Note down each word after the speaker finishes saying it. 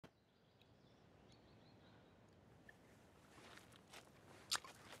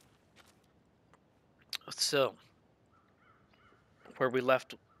So, where we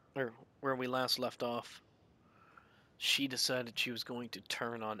left, or where we last left off, she decided she was going to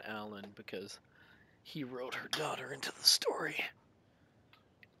turn on Alan because he wrote her daughter into the story.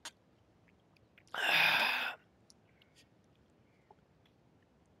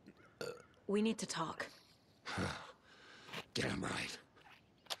 We need to talk. Damn right.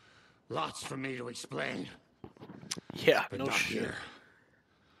 Lots for me to explain. Yeah, But no not shit. here.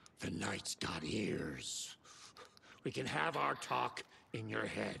 The night's got ears. We can have our talk in your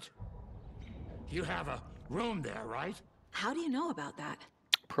head. You have a room there, right? How do you know about that?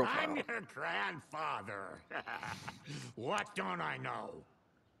 Profile. I'm your grandfather. What don't I know?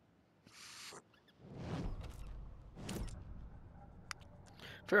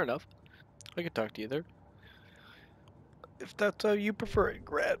 Fair enough. I could talk to you there. If that's how you prefer it,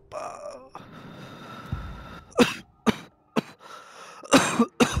 Grandpa.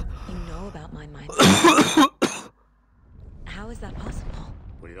 You know about my mind. How is that possible?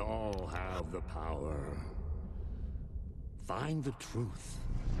 We all have the power. Find the truth.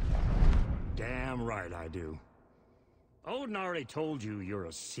 Damn right I do. Odin already told you you're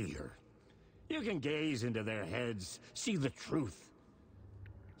a seer. You can gaze into their heads, see the truth.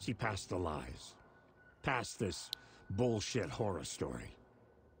 See past the lies. Past this bullshit horror story.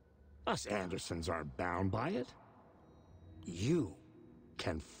 Us Andersons aren't bound by it. You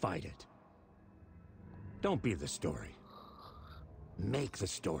can fight it. Don't be the story. Make the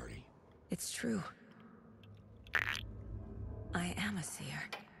story. It's true. I am a seer.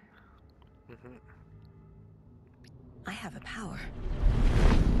 I have a power.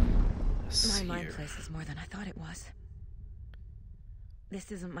 My mind place is more than I thought it was.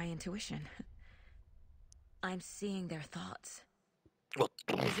 This isn't my intuition. I'm seeing their thoughts.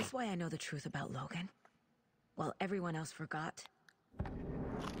 Is this why I know the truth about Logan? While everyone else forgot?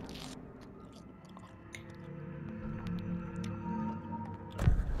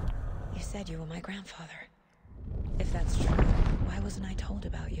 You said you were my grandfather. If that's true, why wasn't I told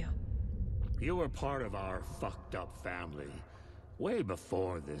about you? You were part of our fucked up family. Way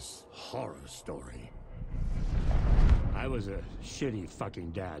before this horror story. I was a shitty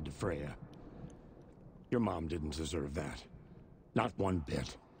fucking dad to Freya. Your mom didn't deserve that. Not one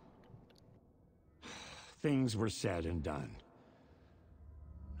bit. Things were said and done.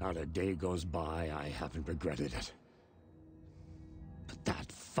 Not a day goes by I haven't regretted it. But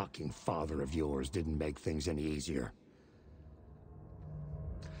that fucking father of yours didn't make things any easier.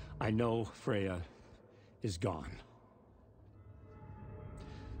 I know Freya is gone.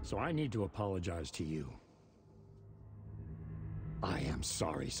 So I need to apologize to you. I am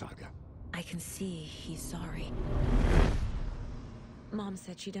sorry, Saga. I can see he's sorry. Mom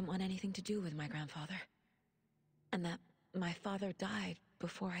said she didn't want anything to do with my grandfather. And that my father died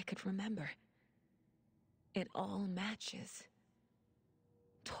before I could remember. It all matches.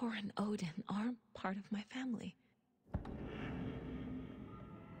 Tor and Odin are part of my family.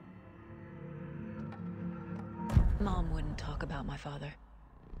 Mom wouldn't talk about my father.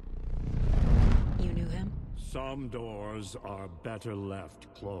 You knew him? Some doors are better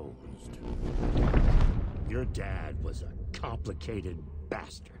left closed. Your dad was a complicated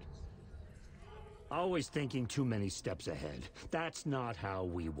bastard. Always thinking too many steps ahead. That's not how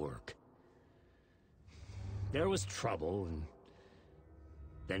we work. There was trouble, and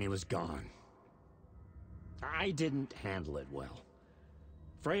then he was gone. I didn't handle it well.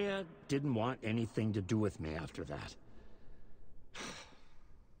 Freya didn't want anything to do with me after that.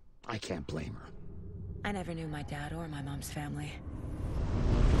 I can't blame her. I never knew my dad or my mom's family.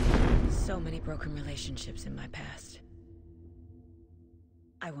 So many broken relationships in my past.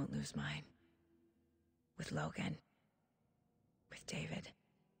 I won't lose mine. With Logan. With David.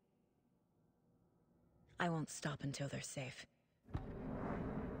 I won't stop until they're safe.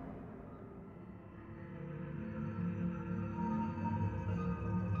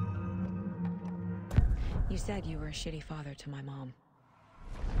 You said you were a shitty father to my mom.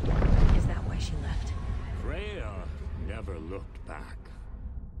 Is that why she left? Freya never looked back.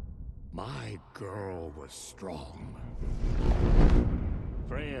 My girl was strong.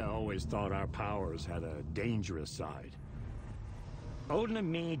 Freya always thought our powers had a dangerous side. Odin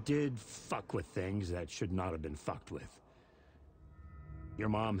and me did fuck with things that should not have been fucked with. Your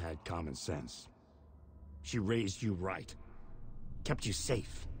mom had common sense. She raised you right. Kept you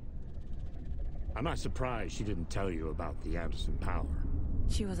safe. I'm not surprised she didn't tell you about the Anderson power.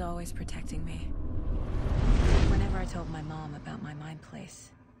 She was always protecting me. Whenever I told my mom about my mind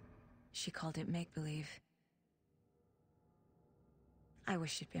place, she called it make-believe. I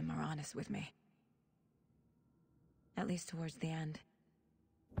wish she'd been more honest with me. At least towards the end.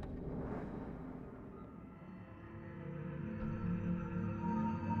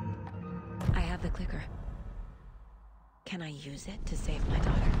 clicker. Can I use it to save my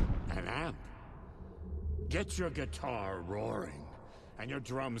daughter? An amp. Get your guitar roaring and your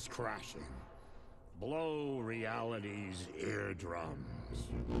drums crashing. Blow reality's eardrums.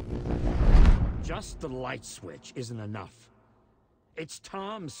 Just the light switch isn't enough. It's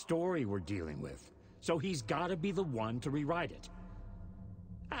Tom's story we're dealing with, so he's gotta be the one to rewrite it.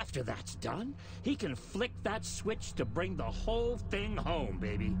 After that's done, he can flick that switch to bring the whole thing home,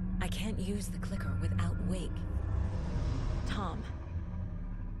 baby. I can't use the clicker without Wake. Tom.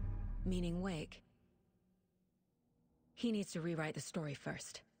 Meaning Wake. He needs to rewrite the story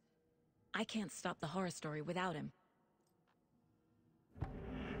first. I can't stop the horror story without him.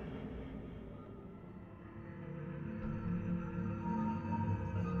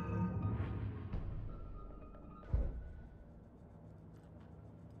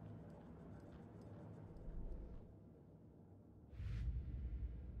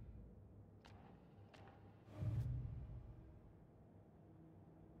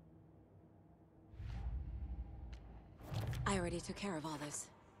 I already took care of all this.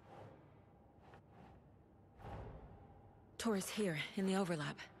 Tor's here, in the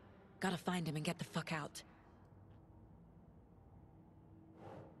overlap. Gotta find him and get the fuck out.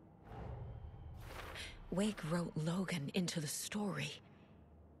 Wake wrote Logan into the story.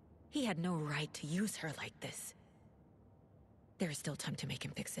 He had no right to use her like this. There is still time to make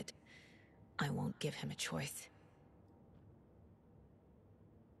him fix it. I won't give him a choice.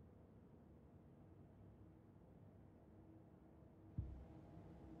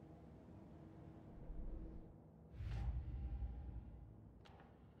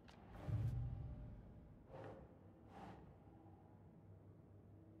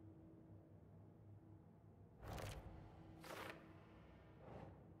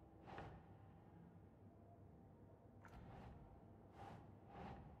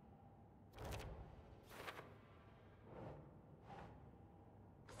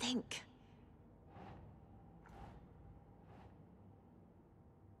 Think.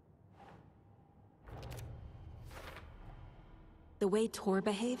 The way Tor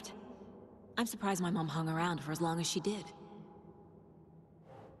behaved? I'm surprised my mom hung around for as long as she did.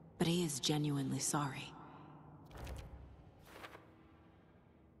 But he is genuinely sorry.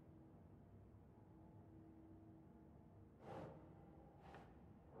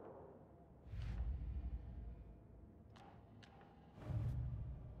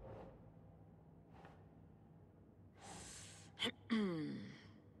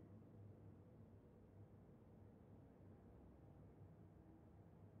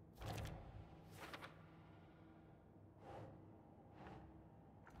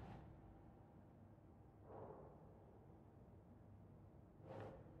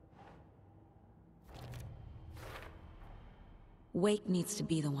 Wake needs to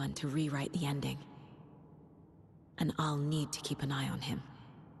be the one to rewrite the ending. And I'll need to keep an eye on him.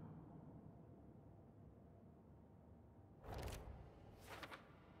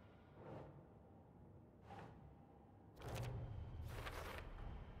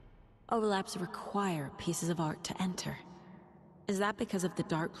 Overlaps require pieces of art to enter. Is that because of the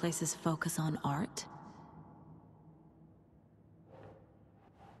Dark Place's focus on art?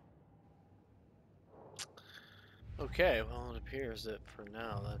 Okay, well, it appears that for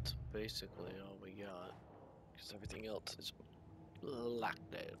now that's basically all we got. Because everything else is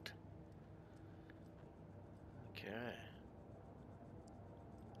locked out. Okay.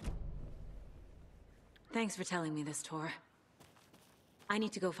 Thanks for telling me this, Tor. I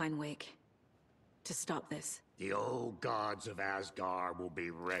need to go find Wake. To stop this. The old gods of Asgard will be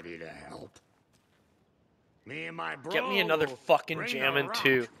ready to help. Me and my bro. Get me another fucking bring jammin' the rock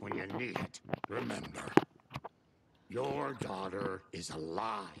too. when you need it. Remember, your daughter is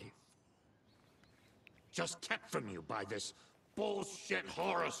alive. Just kept from you by this bullshit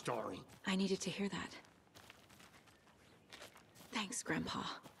horror story. I needed to hear that. Thanks, Grandpa.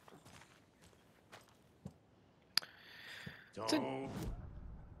 Don't,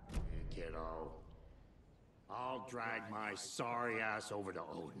 kiddo. I'll drag my sorry ass over to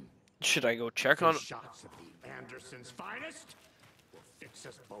Odin. Should I go check on... Shots of the Andersons' finest will fix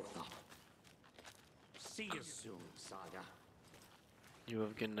us both up. See you soon, Saga. You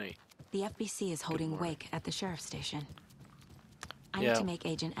have a good night. The FBC is holding Wake at the sheriff's station. I Yeah. need to make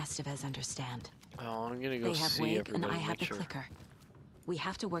Agent Estevez understand. Oh, I'm gonna go They have see Wake everybody. and I have make the sure, clicker. We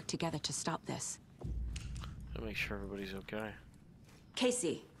have to work together to stop this. to make sure everybody's okay.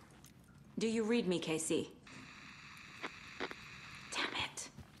 Casey. Do you read me, Casey? Damn it.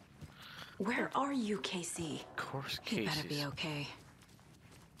 Where are you, Casey? Of course, You Casey's. better be okay.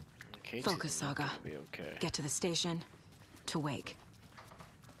 Casey's Focus, not Saga. gonna be okay. Get to the station. To Wake.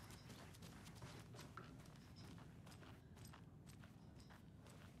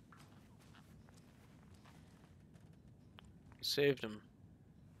 saved him.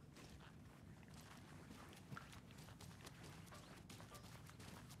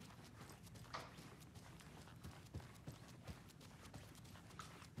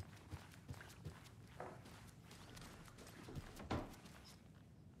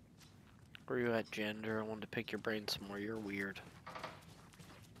 Where you at, Gender? I wanted to pick your brain some more. You're weird.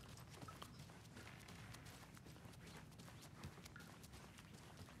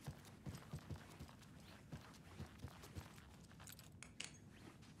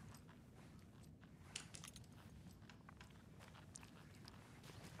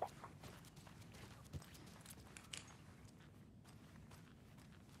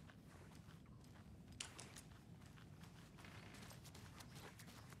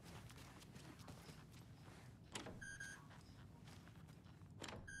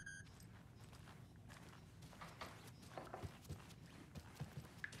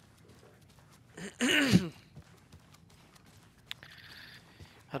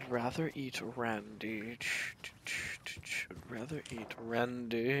 I'd rather eat Randy. I'd rather eat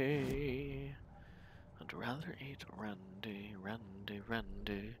Randy. I'd rather eat Randy,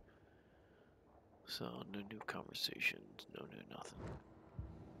 Randy. So, no new conversations, no new nothing.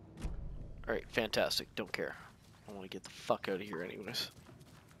 Alright, fantastic. Don't care. I want to get the fuck out of here anyways.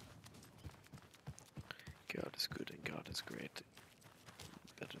 God is good and God is great.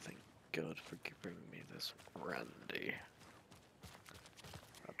 Better thank God for giving me this Randy.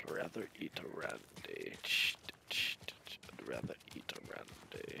 I'd rather eat a Randy. I'd rather eat a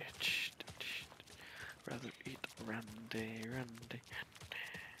Randy. Rather eat Randy, Randy.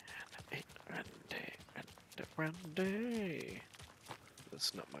 Eat Randy, Randy.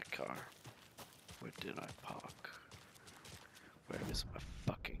 That's not my car. Where did I park? Where is my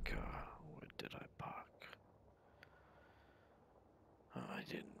fucking car? Where did I park? Oh, I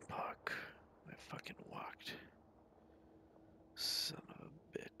didn't park. I fucking walked. Son of a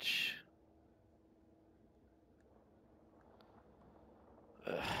bitch.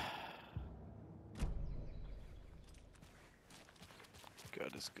 Ugh.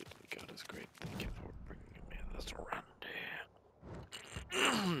 God is good and God is great. Thank you for bringing me this Randy.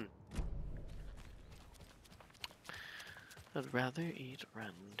 I'd rather eat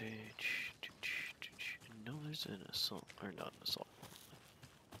Randy. No, there's an assault. Or not an assault.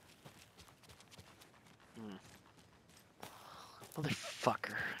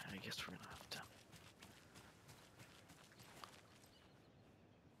 Motherfucker. I guess we're gonna have to.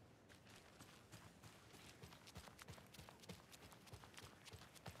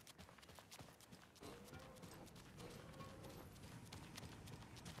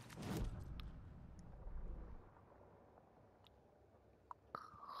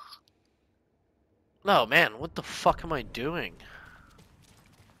 Oh man, what the fuck am I doing?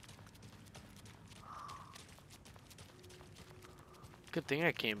 Good thing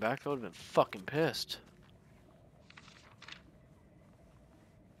I came back, I would've been fucking pissed.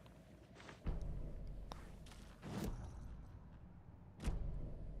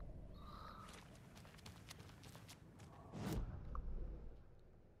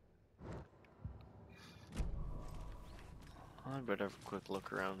 I better have a quick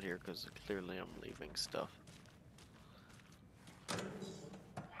look around here, because clearly I'm leaving stuff.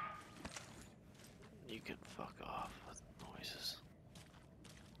 You can fuck off with noises.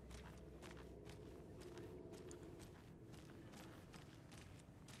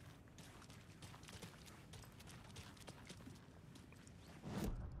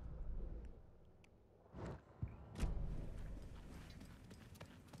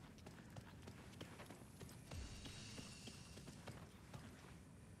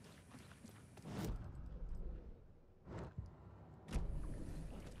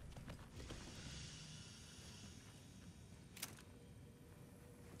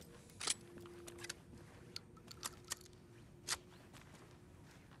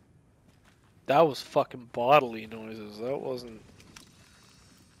 That was fucking bodily noises, that wasn't...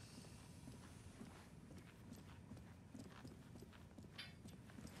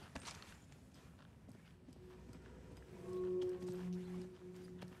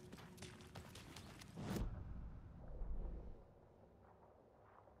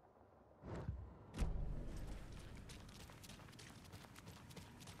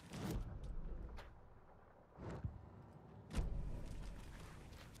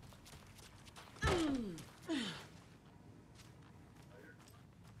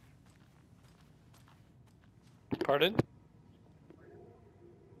 Pardon?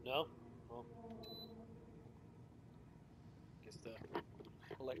 No? Well, guess the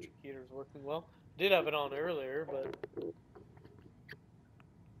electric heater's working well. Did have it on earlier, but...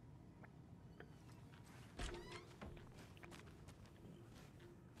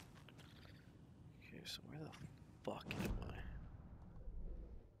 So where the fuck am I?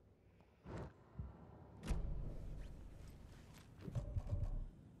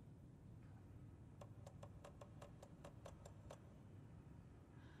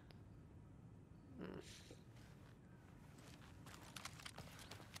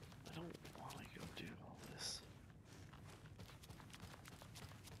 I don't want to go do all this.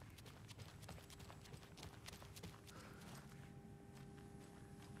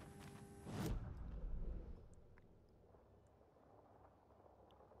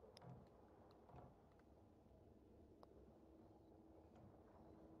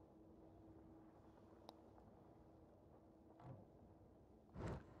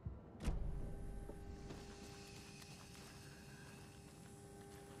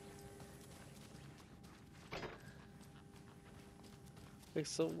 Like,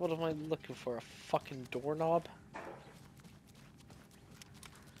 so what am I looking for? A fucking doorknob?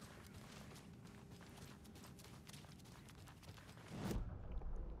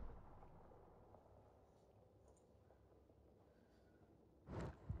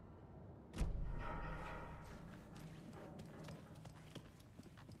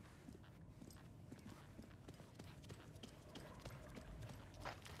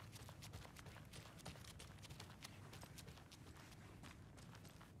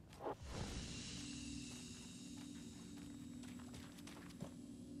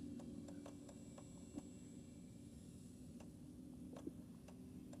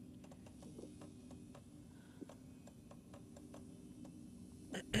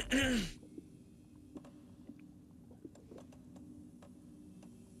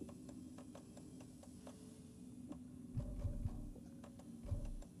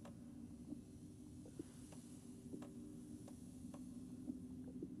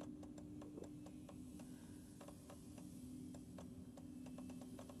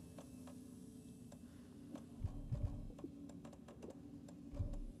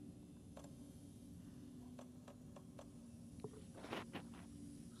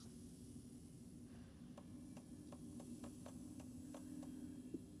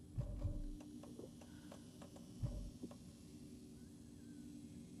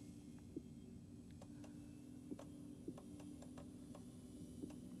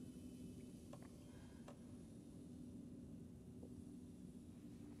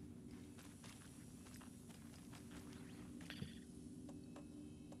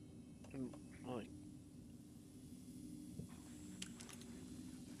 Like,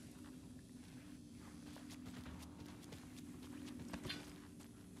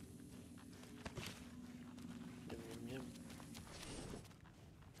 yum, yum, yum.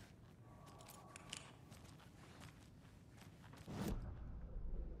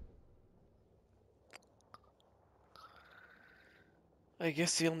 I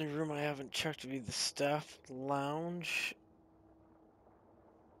guess the only room I haven't checked would be the staff lounge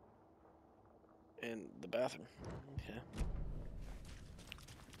and the bathroom. Okay.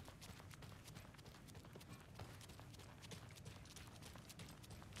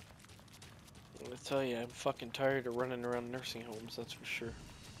 I tell you, I'm fucking tired of running around nursing homes, that's for sure.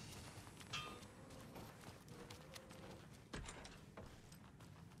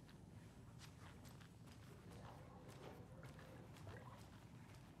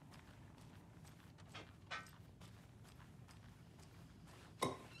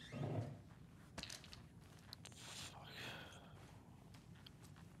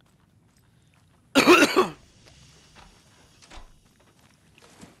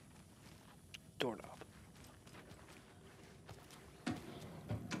 Doorknob.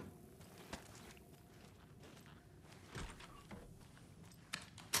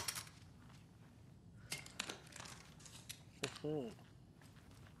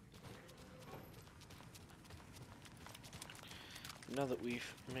 Now that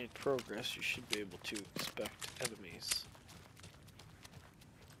we've made progress, you should be able to expect enemies.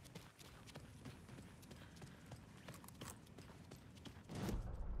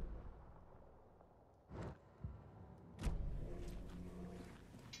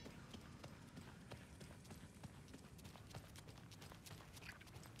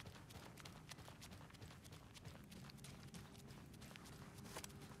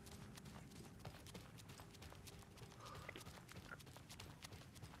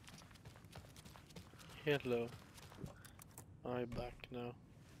 Hello. I'm back now.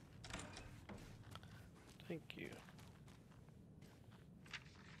 Thank you.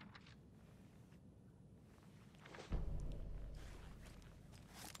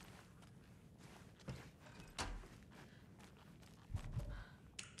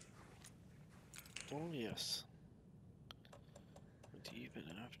 Oh yes. And even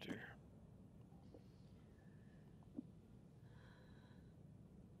after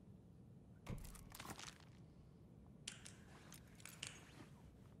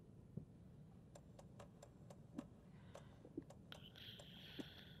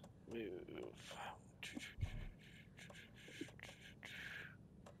move.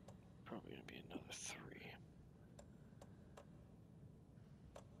 Probably gonna be another 3.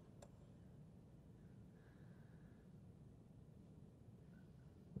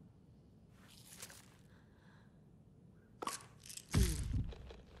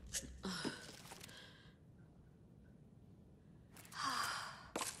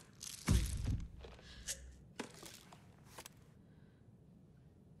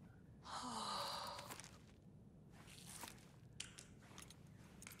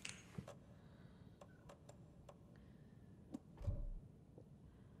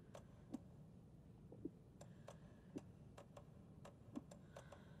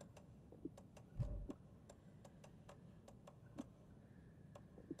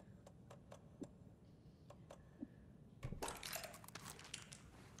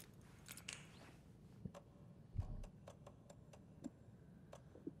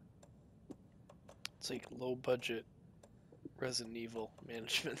 It's like low budget Resident Evil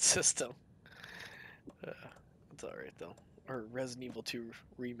management system. It's alright though. Or Resident Evil 2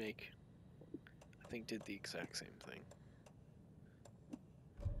 remake, I think, did the exact same thing.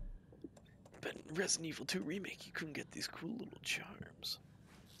 But in Resident Evil 2 remake, you couldn't get these cool little charms.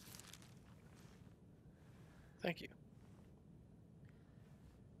 Thank you.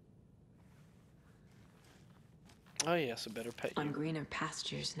 Oh yes, a better pet. On greener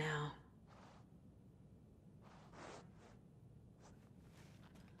pastures now.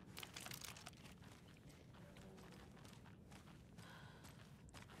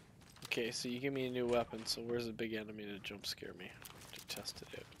 Okay, so you give me a new weapon, so where's the big enemy to jump scare me? To test it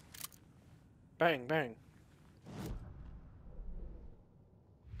out. Bang, bang.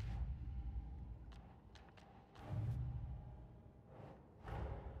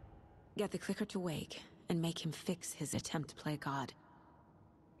 Get the clicker to wake and make him fix his attempt to play God.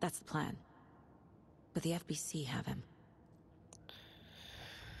 That's the plan. But the FBC have him.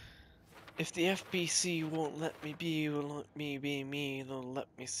 If the FBC won't let me be me, they'll let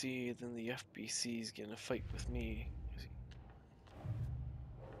me see, then the FBC's gonna fight with me.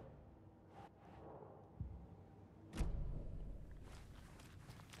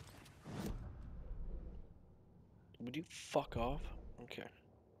 Would you fuck off? Okay.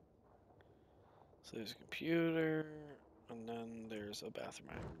 So there's a computer, and then there's a bathroom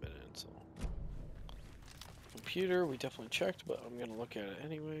I haven't been in, so. Computer, we definitely checked, but I'm gonna look at it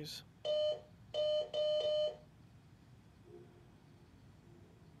anyways.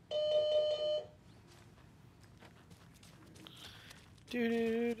 Do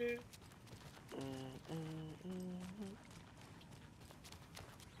do do do.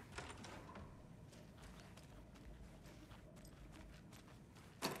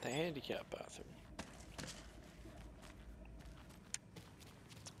 The handicap bathroom.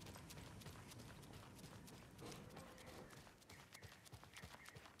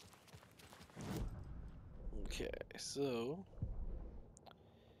 Okay, so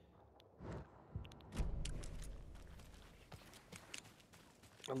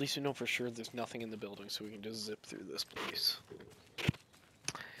at least we know for sure there's nothing in the building, so we can just zip through this place.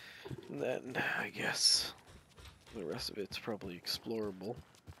 And then I guess the rest of it's probably explorable.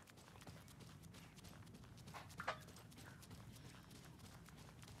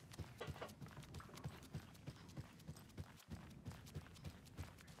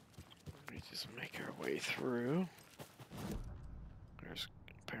 We just make our way through. There's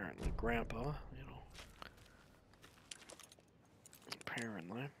apparently Grandpa, you know.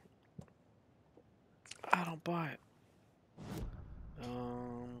 Apparently. I don't buy it.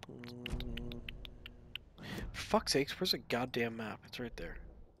 For fuck's sakes, where's a goddamn map? It's right there.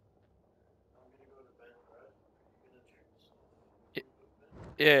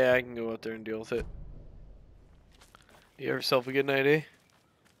 Yeah, I can go out there and deal with it. You have yourself a good night, eh?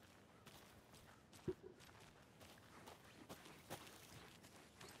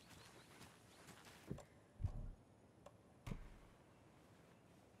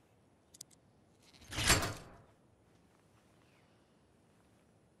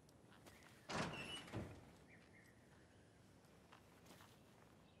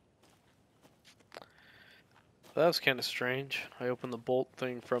 That was kind of strange. I opened the bolt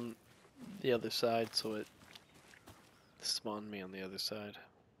thing from the other side, so it spawned me on the other side.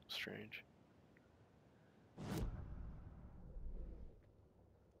 Strange.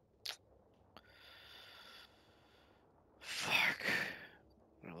 Fuck.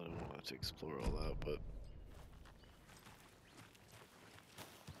 I really don't want to explore all that, but...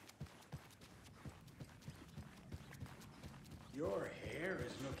 Your hair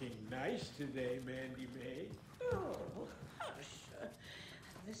is looking nice today, Mandy May. Oh, hush.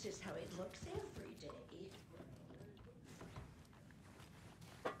 This is how it looks every day.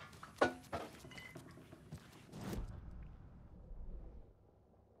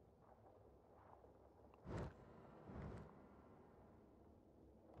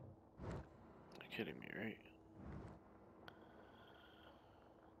 You're kidding me, right?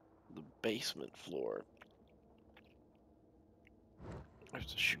 The basement floor.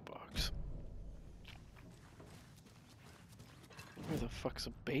 There's a shoebox. Where the fuck's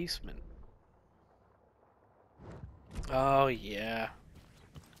a basement? Oh, yeah.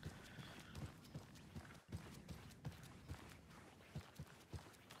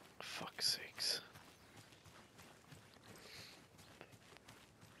 Fuck's sakes.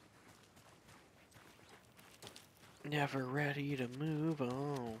 Never ready to move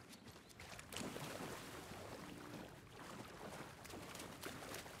on.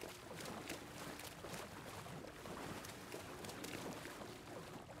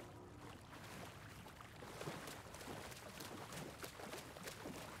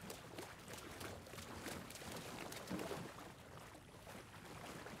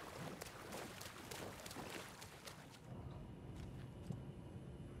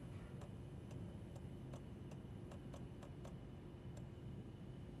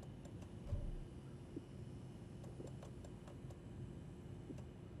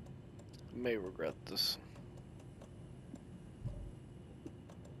 May regret this.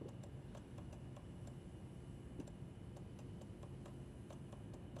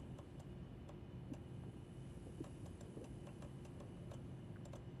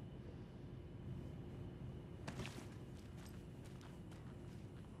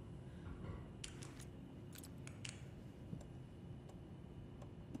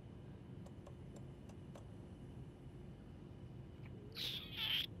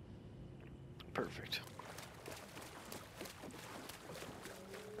 Perfect.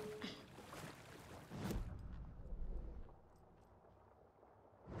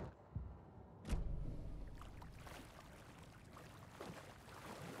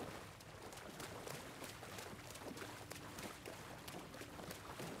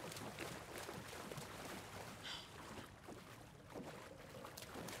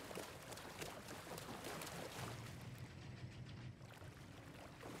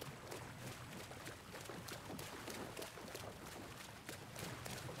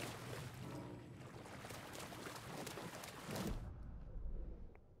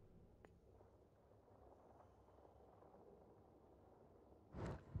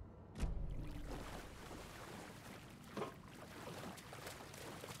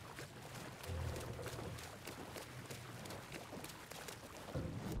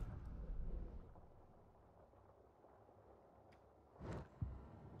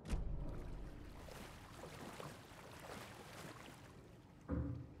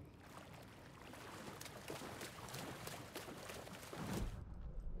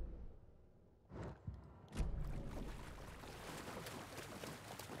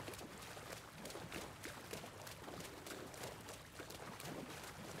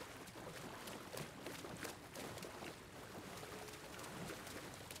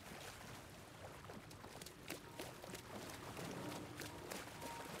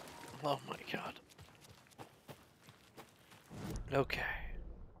 Oh my god. Okay.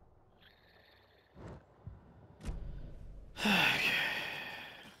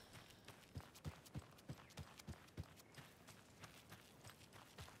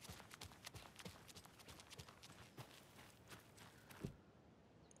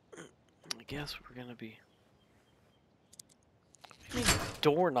 I guess we're gonna be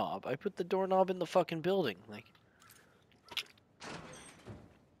doorknob. I put the doorknob in the fucking building. Like,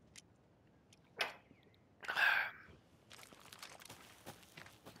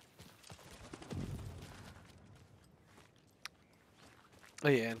 oh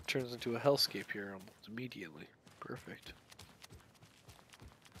yeah, and it turns into a hellscape here almost immediately. Perfect.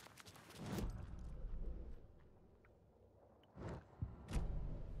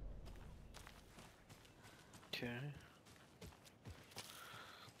 Okay.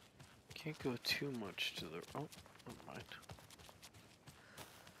 Can't go too much to the. Oh, never mind.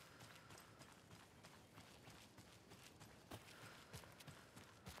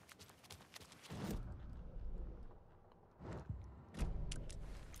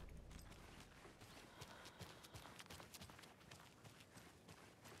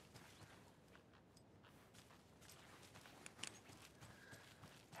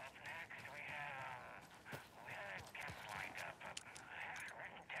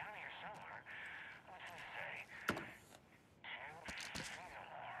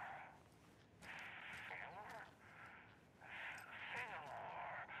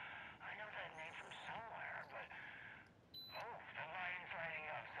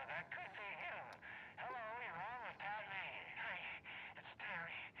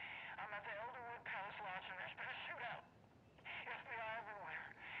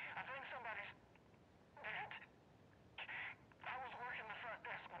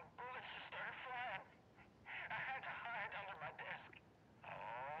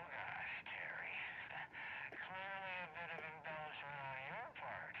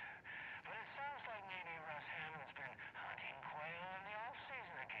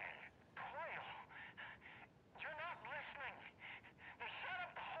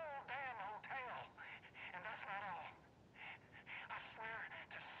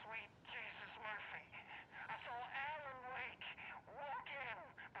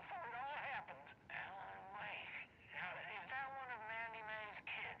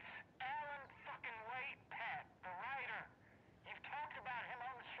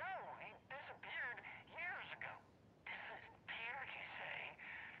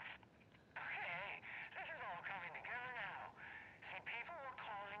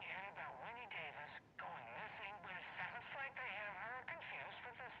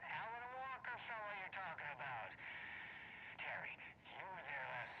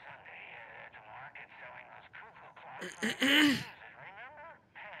 Remember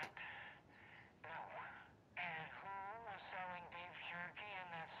Pat? No. And who was selling beef jerky in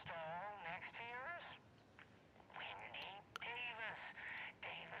that stall next to yours? Wendy Davis.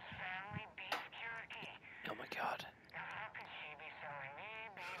 Davis Family Beef Jerky. Oh my god. Now how could she be selling me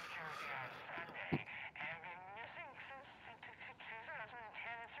beef jerky on Sunday and be missing since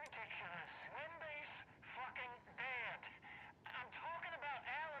 2010? It's ridiculous. Wendy's fucking dead. I'm talking about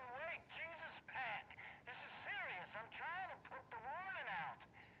Alan Wake. Jesus, Pat. This is serious. I'm trying to put the warning out.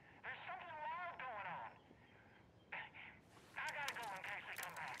 There's something wild going on. I gotta go in case they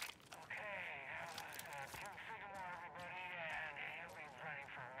come back. Okay, that was Tim Figmore, everybody, and he'll be running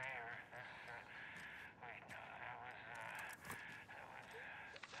for mayor. Wait, no, that was,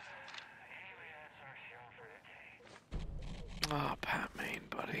 anyway, that's our show for today. Oh, Pat Maine,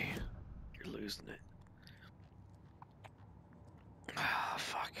 buddy. You're losing it. Ah,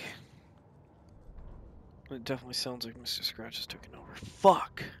 fuck. It definitely sounds like Mr. Scratch has taken over.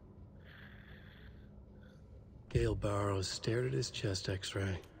 Fuck! Gale Barrows stared at his chest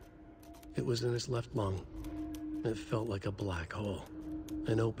x-ray. It was in his left lung. It felt like a black hole,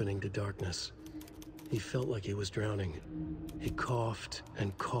 an opening to darkness. He felt like he was drowning. He coughed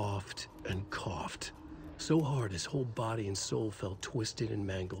and coughed and coughed. So hard his whole body and soul felt twisted and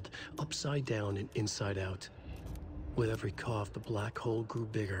mangled, upside down and inside out. With every cough, the black hole grew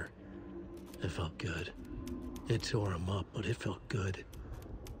bigger. It felt good. It tore him up, but it felt good.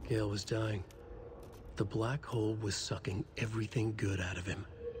 Gale was dying. The black hole was sucking everything good out of him.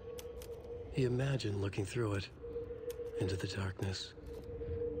 He imagined looking through it, into the darkness.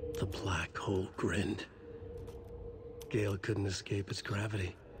 The black hole grinned. Gale couldn't escape its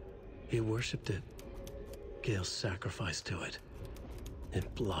gravity. He worshipped it. Gale sacrificed to it. In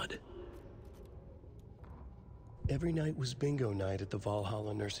blood. Every night was bingo night at the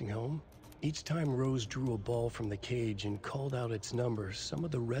Valhalla nursing home. Each time Rose drew a ball from the cage and called out its number, some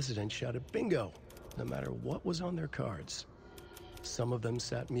of the residents shouted bingo, no matter what was on their cards. Some of them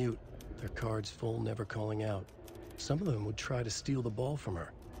sat mute, their cards full, never calling out. Some of them would try to steal the ball from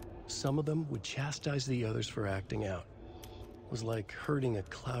her. Some of them would chastise the others for acting out. It was like herding a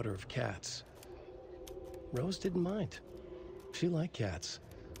clouder of cats. Rose didn't mind. She liked cats.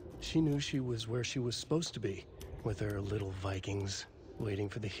 She knew she was where she was supposed to be, with her little Vikings, waiting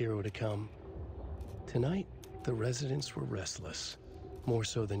for the hero to come. Tonight, the residents were restless, more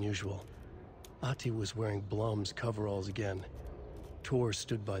so than usual. Ahti was wearing Blum's coveralls again. Tor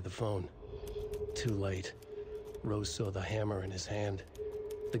stood by the phone. Too late. Rose saw the hammer in his hand.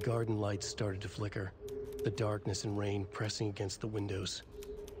 The garden lights started to flicker, the darkness and rain pressing against the windows.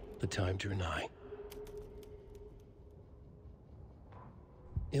 The time drew nigh.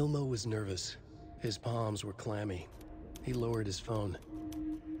 Ilmo was nervous. His palms were clammy. He lowered his phone.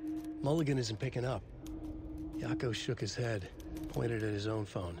 Mulligan isn't picking up. Yako shook his head, pointed at his own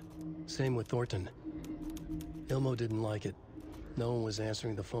phone. Same with Thornton. Ilmo didn't like it. No one was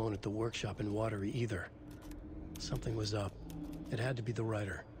answering the phone at the workshop in Watery either. Something was up. It had to be the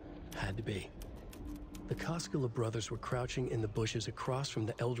writer. Had to be. The Koskela brothers were crouching in the bushes across from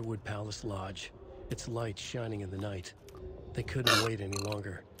the Elderwood Palace Lodge, its light shining in the night. They couldn't wait any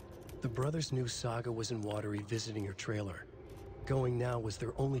longer. The brothers knew Saga was in Watery visiting her trailer. Going now was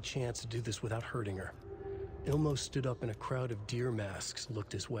their only chance to do this without hurting her. Ilmo stood up and a crowd of deer masks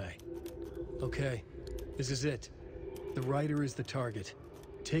looked his way. Okay, this is it. The writer is the target.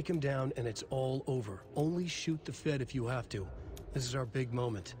 Take him down and it's all over. Only shoot the Fed if you have to. This is our big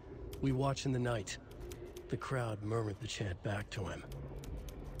moment. We watch in the night. The crowd murmured the chant back to him.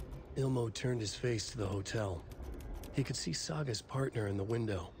 Ilmo turned his face to the hotel. He could see Saga's partner in the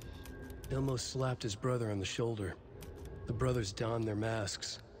window. Ilmo slapped his brother on the shoulder. The brothers donned their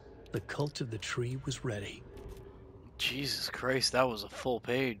masks. The cult of the tree was ready. Jesus Christ, that was a full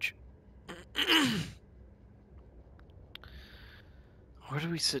page. Where do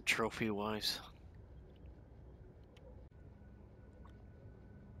we sit trophy-wise?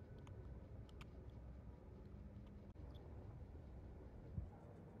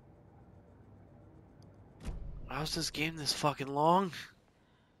 How's this game this fucking long?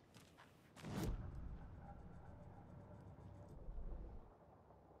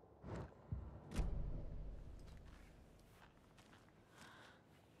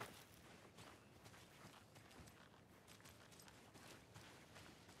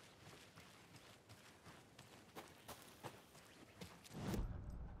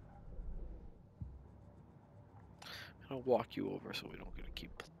 I'll walk you over so we don't gotta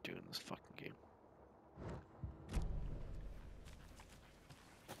keep doing this fucking game.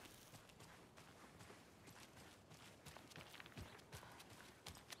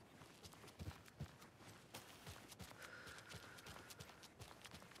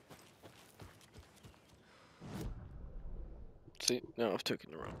 see, no, I've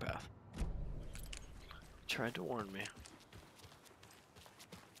taken the wrong path. Tried to warn me.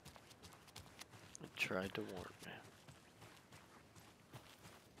 It tried to warn me.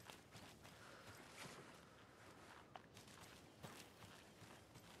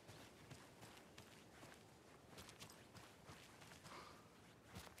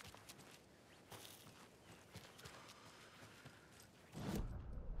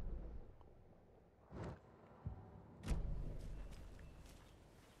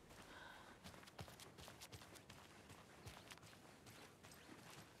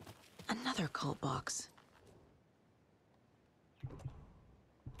 Another cult box.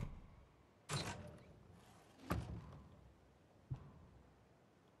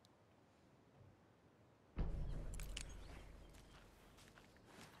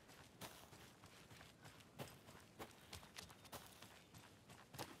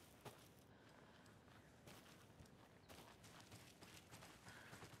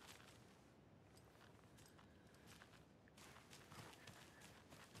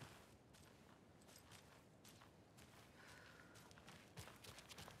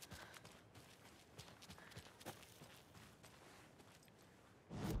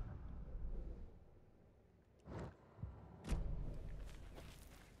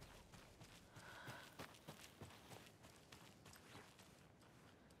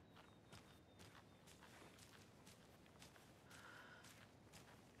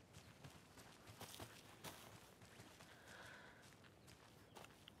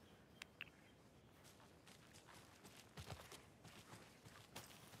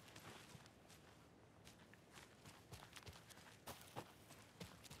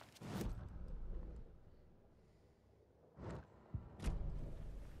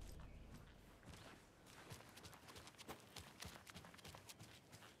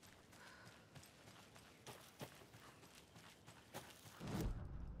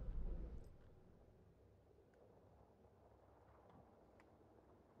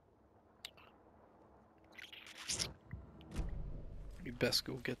 You best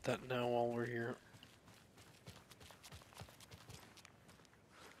go get that now while we're here.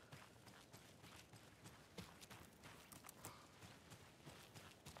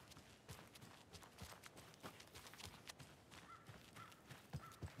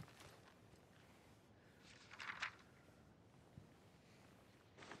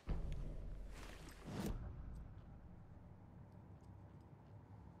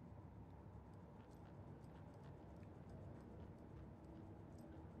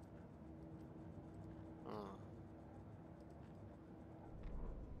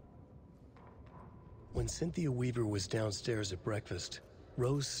 When Cynthia Weaver was downstairs at breakfast,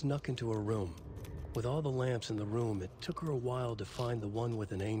 Rose snuck into her room. With all the lamps in the room, it took her a while to find the one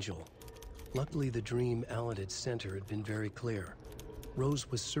with an angel. Luckily, the dream Alan had sent her had been very clear. Rose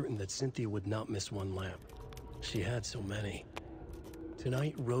was certain that Cynthia would not miss one lamp. She had so many.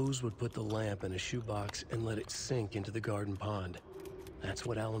 Tonight, Rose would put the lamp in a shoebox and let it sink into the garden pond. That's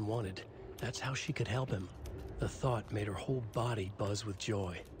what Alan wanted. That's how she could help him. The thought made her whole body buzz with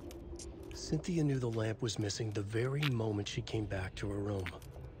joy. Cynthia knew the lamp was missing the very moment she came back to her room.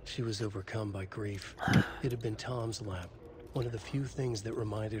 She was overcome by grief. It had been Tom's lamp, one of the few things that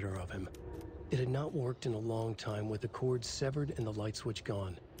reminded her of him. It had not worked in a long time with the cord severed and the light switch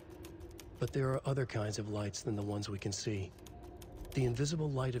gone. But there are other kinds of lights than the ones we can see. The invisible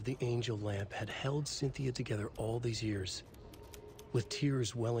light of the angel lamp had held Cynthia together all these years. With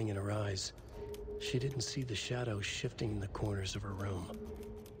tears welling in her eyes, she didn't see the shadows shifting in the corners of her room.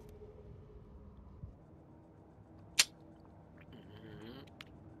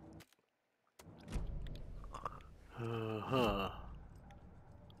 Uh-huh.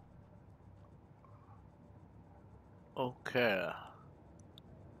 Okay.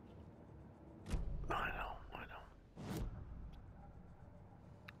 I know.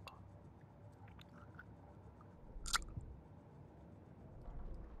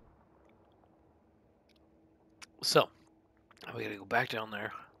 So, we gotta go back down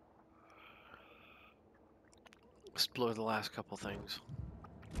there. Explore the last couple things.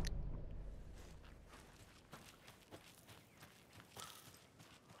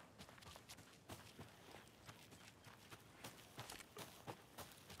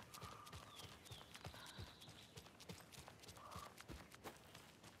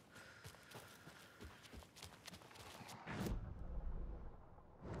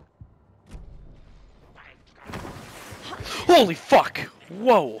 Holy fuck!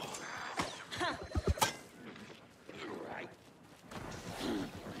 Whoa!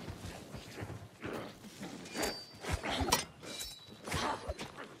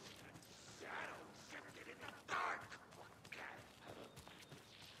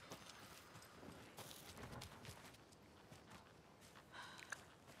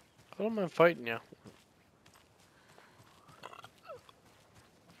 I don't mind fighting you.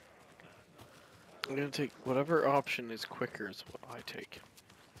 I'm gonna take whatever option is quicker is what I take.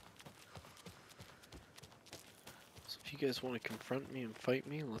 So if you guys want to confront me and fight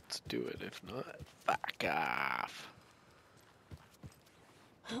me, let's do it. If not, fuck off.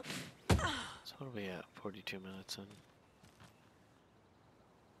 So what are we at? 42 minutes in.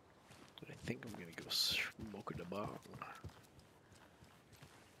 I think I'm gonna go smoke a bong.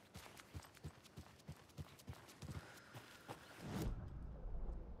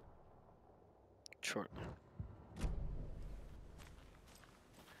 Shortly.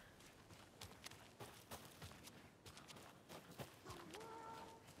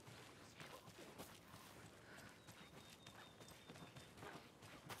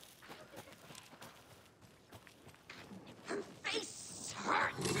 Face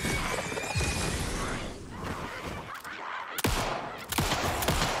hurts.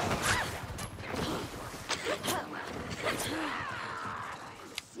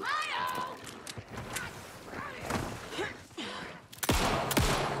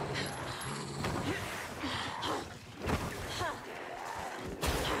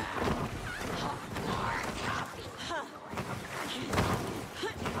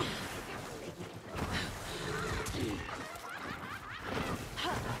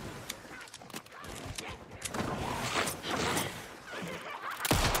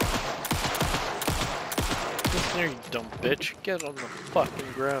 There, you dumb bitch. Get on the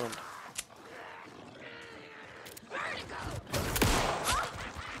fucking ground.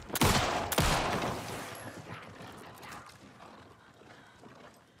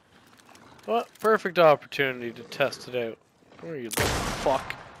 What perfect opportunity to test it out. Where are you, little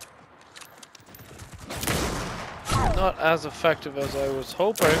fuck? Not as effective as I was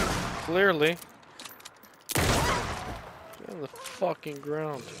hoping, clearly. Get on the fucking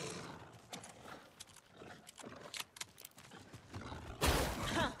ground.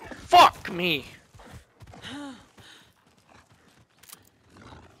 Fuck me!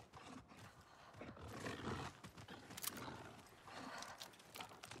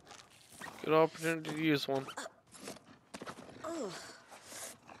 Good opportunity to use one.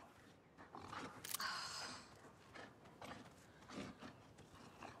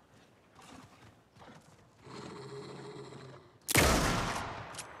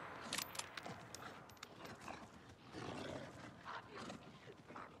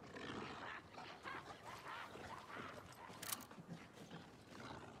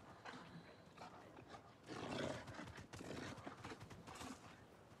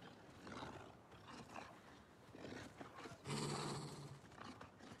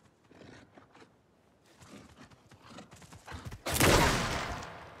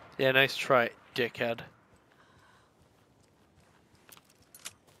 Yeah, nice try, dickhead.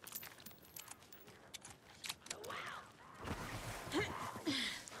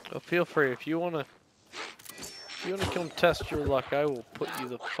 Well, feel free if you wanna come test your luck, I will put you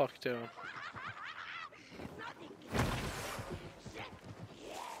the fuck down.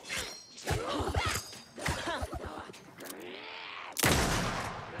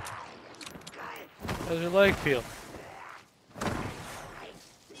 How's your leg feel?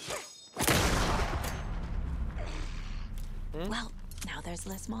 Well, now there's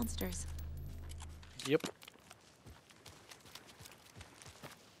less monsters. Yep.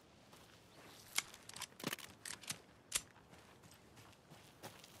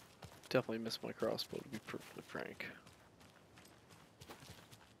 Definitely missed my crossbow, to be perfectly frank.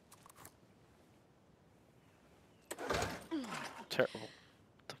 Terrible.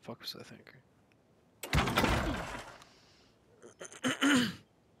 What the fuck was I thinking?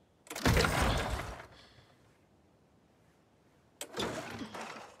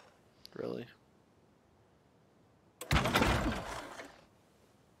 Really?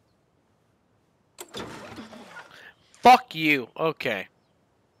 Fuck you! Okay.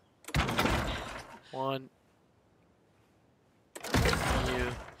 One. You.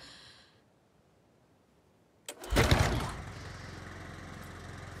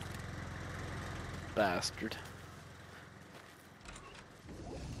 Bastard.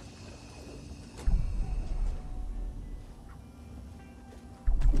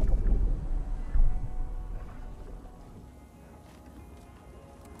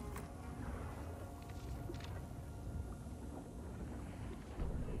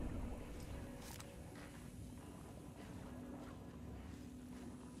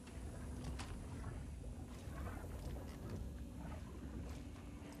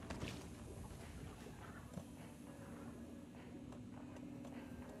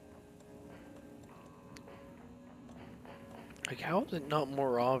 Like, how is it not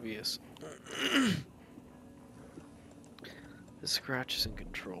more obvious? The scratch is in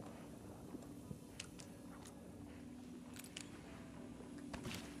control.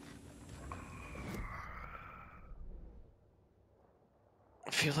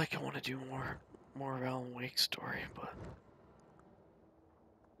 I feel like I want to do more of Alan Wake's story, but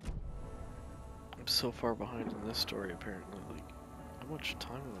I'm so far behind in this story apparently. Like, how much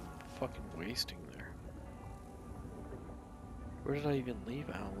time am I fucking wasting there? Where did I even leave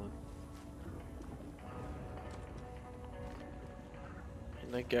Alan?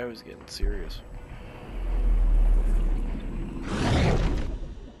 And that guy was getting serious.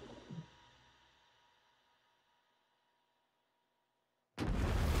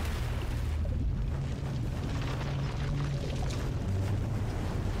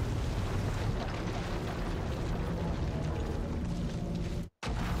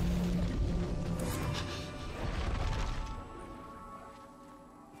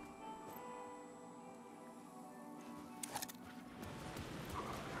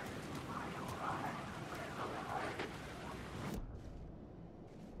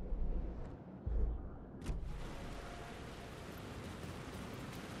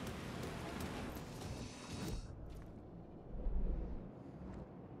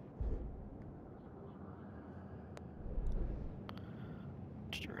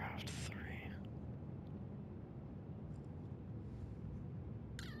 Draft 3.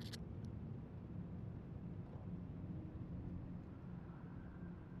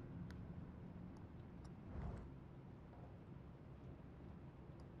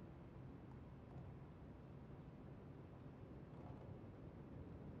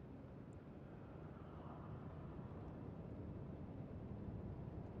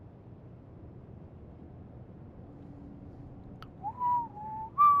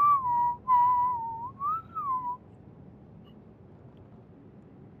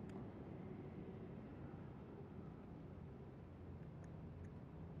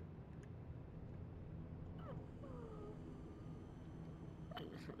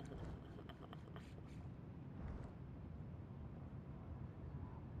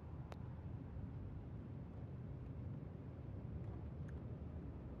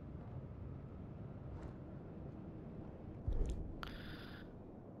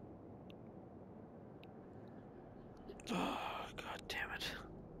 Oh, god damn it.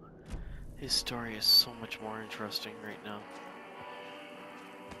 His story is so much more interesting right now.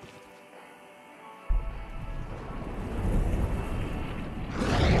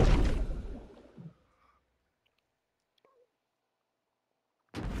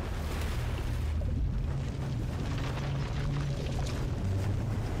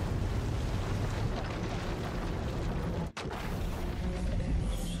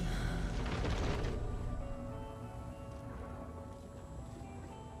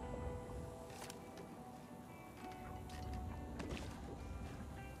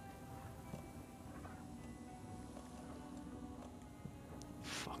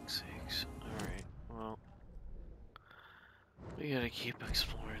 Fuck's sakes. Alright, well. We gotta keep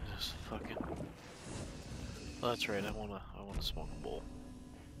exploring this fucking... Oh, that's right, I wanna smoke a bowl.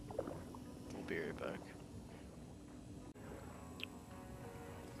 We'll be right back.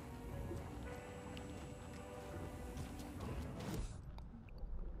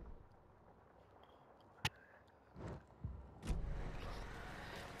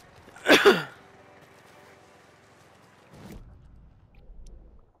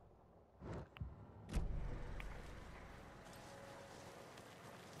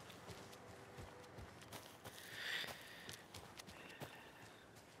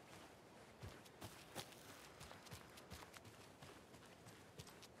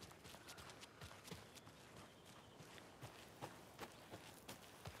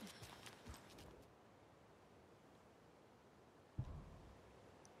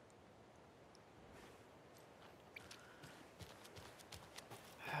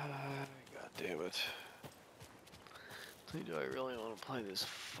 God damn it. Do I really want to play this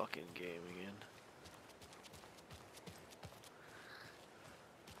fucking game again?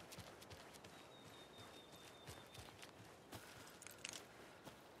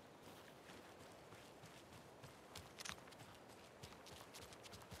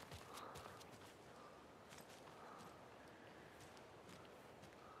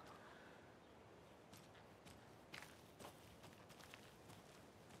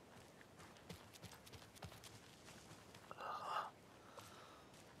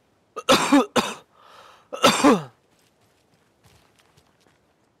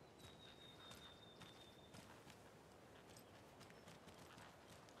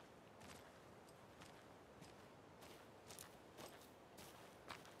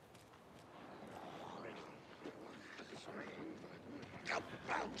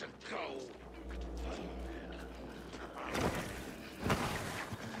 about to go.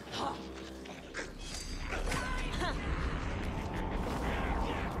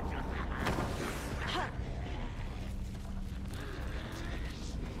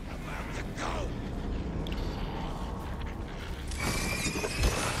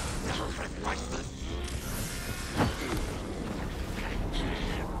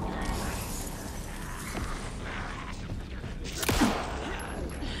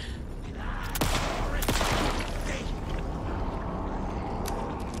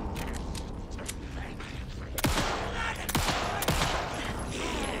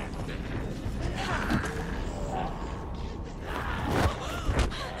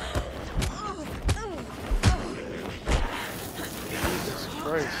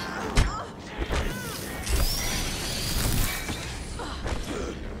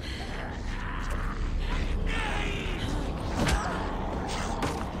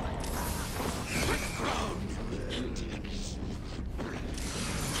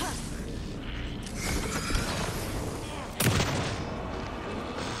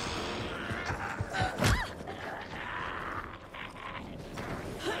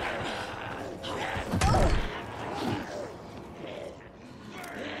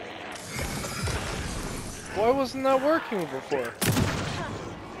 Why wasn't that working before?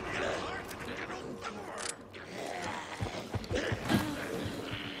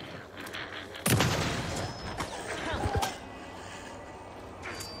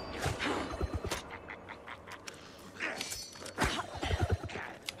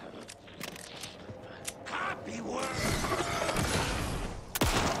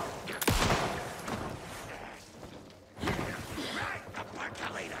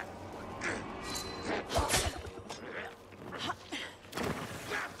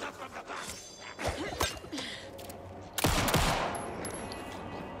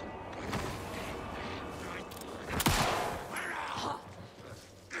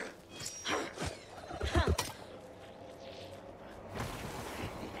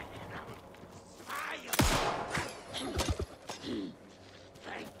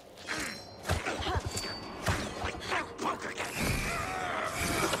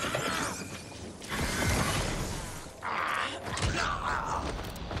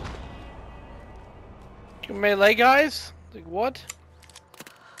 Melee guys? Like what?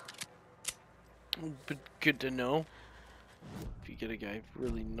 But good to know. If you get a guy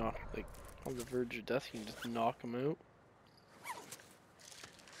really knocked, like on the verge of death, you can just knock him out.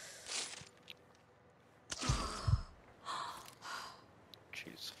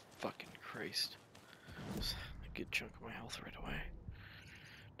 Jesus fucking Christ. That's a good chunk of my health right away.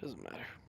 Doesn't matter.